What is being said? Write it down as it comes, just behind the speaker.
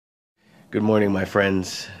Good morning, my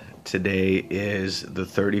friends. Today is the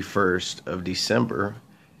 31st of December,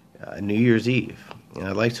 New Year's Eve. And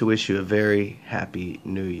I'd like to wish you a very happy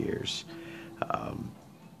New Year's.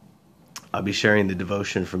 I'll be sharing the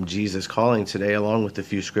devotion from Jesus Calling today, along with a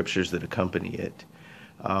few scriptures that accompany it.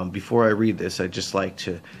 Before I read this, I'd just like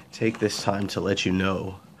to take this time to let you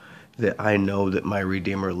know that I know that my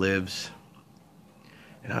Redeemer lives.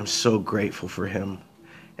 And I'm so grateful for him.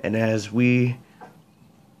 And as we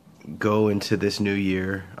go into this new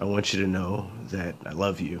year, I want you to know that I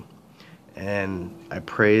love you. And I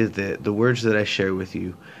pray that the words that I share with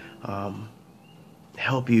you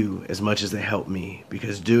help you as much as they help me,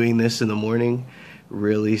 because doing this in the morning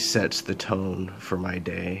really sets the tone for my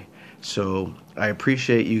day. So I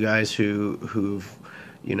appreciate you guys who've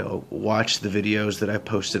watched the videos that I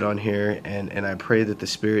posted on here, and I pray that the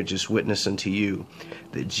Spirit just witness unto you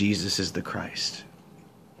that Jesus is the Christ.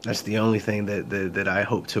 That's the only thing that I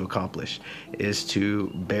hope to accomplish, is to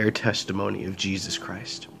bear testimony of Jesus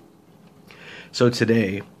Christ. So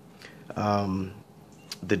today, the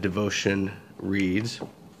devotion reads,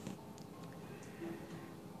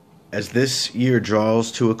 "As this year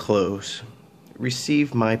draws to a close,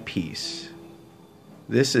 receive my peace.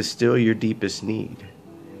 This is still your deepest need,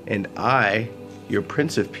 and I, your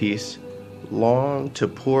Prince of Peace, long to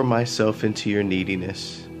pour myself into your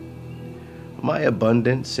neediness. My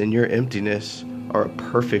abundance and your emptiness are a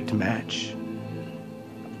perfect match.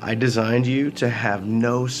 I designed you to have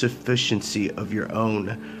no sufficiency of your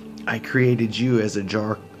own. I created you as a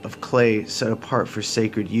jar of clay set apart for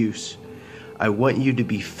sacred use. I want you to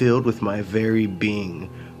be filled with my very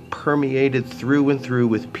being, permeated through and through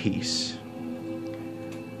with peace.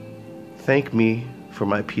 Thank me for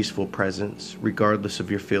my peaceful presence, regardless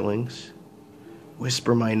of your feelings.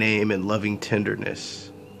 Whisper my name in loving tenderness.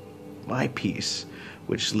 My peace,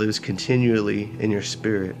 which lives continually in your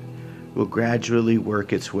spirit, will gradually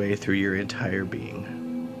work its way through your entire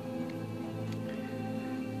being."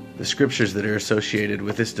 The scriptures that are associated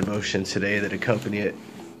with this devotion today that accompany it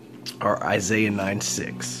are Isaiah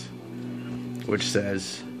 9:6, which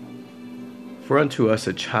says, "For unto us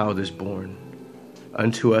a child is born,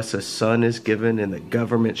 unto us a son is given, and the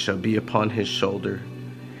government shall be upon his shoulder,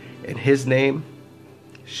 and his name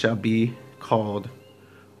shall be called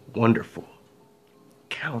Wonderful,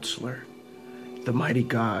 Counselor, the Mighty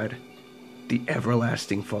God, the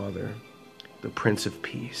Everlasting Father, the Prince of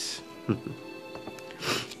Peace."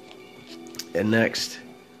 And next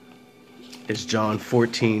is John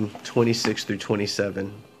 14:26 through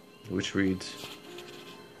 27, which reads,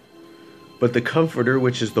 "But the Comforter,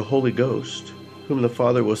 which is the Holy Ghost, whom the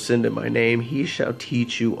Father will send in my name, he shall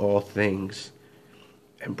teach you all things,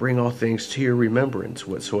 and bring all things to your remembrance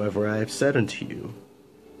whatsoever I have said unto you.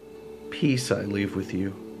 Peace I leave with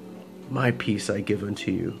you, my peace I give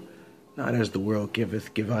unto you. Not as the world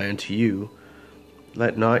giveth, give I unto you.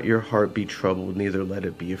 Let not your heart be troubled, neither let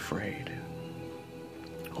it be afraid."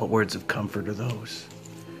 What words of comfort are those?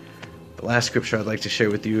 The last scripture I'd like to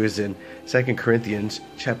share with you is in 2 Corinthians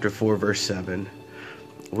chapter 4, verse 7,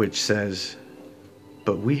 which says,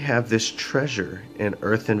 "But we have this treasure in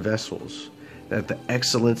earthen vessels, that the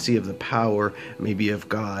excellency of the power may be of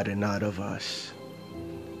God and not of us."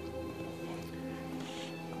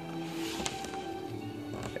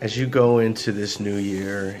 As you go into this new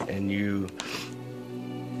year and you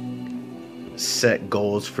set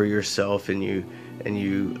goals for yourself and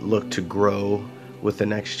you look to grow with the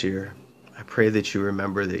next year, I pray that you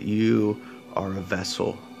remember that you are a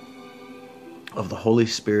vessel of the Holy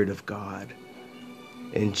Spirit of God.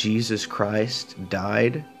 And Jesus Christ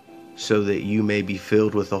died so that you may be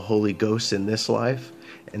filled with the Holy Ghost in this life,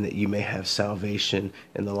 and that you may have salvation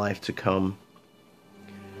in the life to come.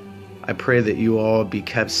 I pray that you all be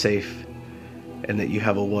kept safe and that you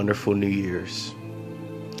have a wonderful New Year's.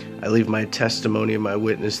 I leave my testimony and my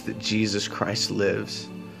witness that Jesus Christ lives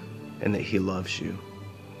and that he loves you.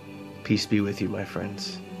 Peace be with you, my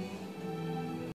friends.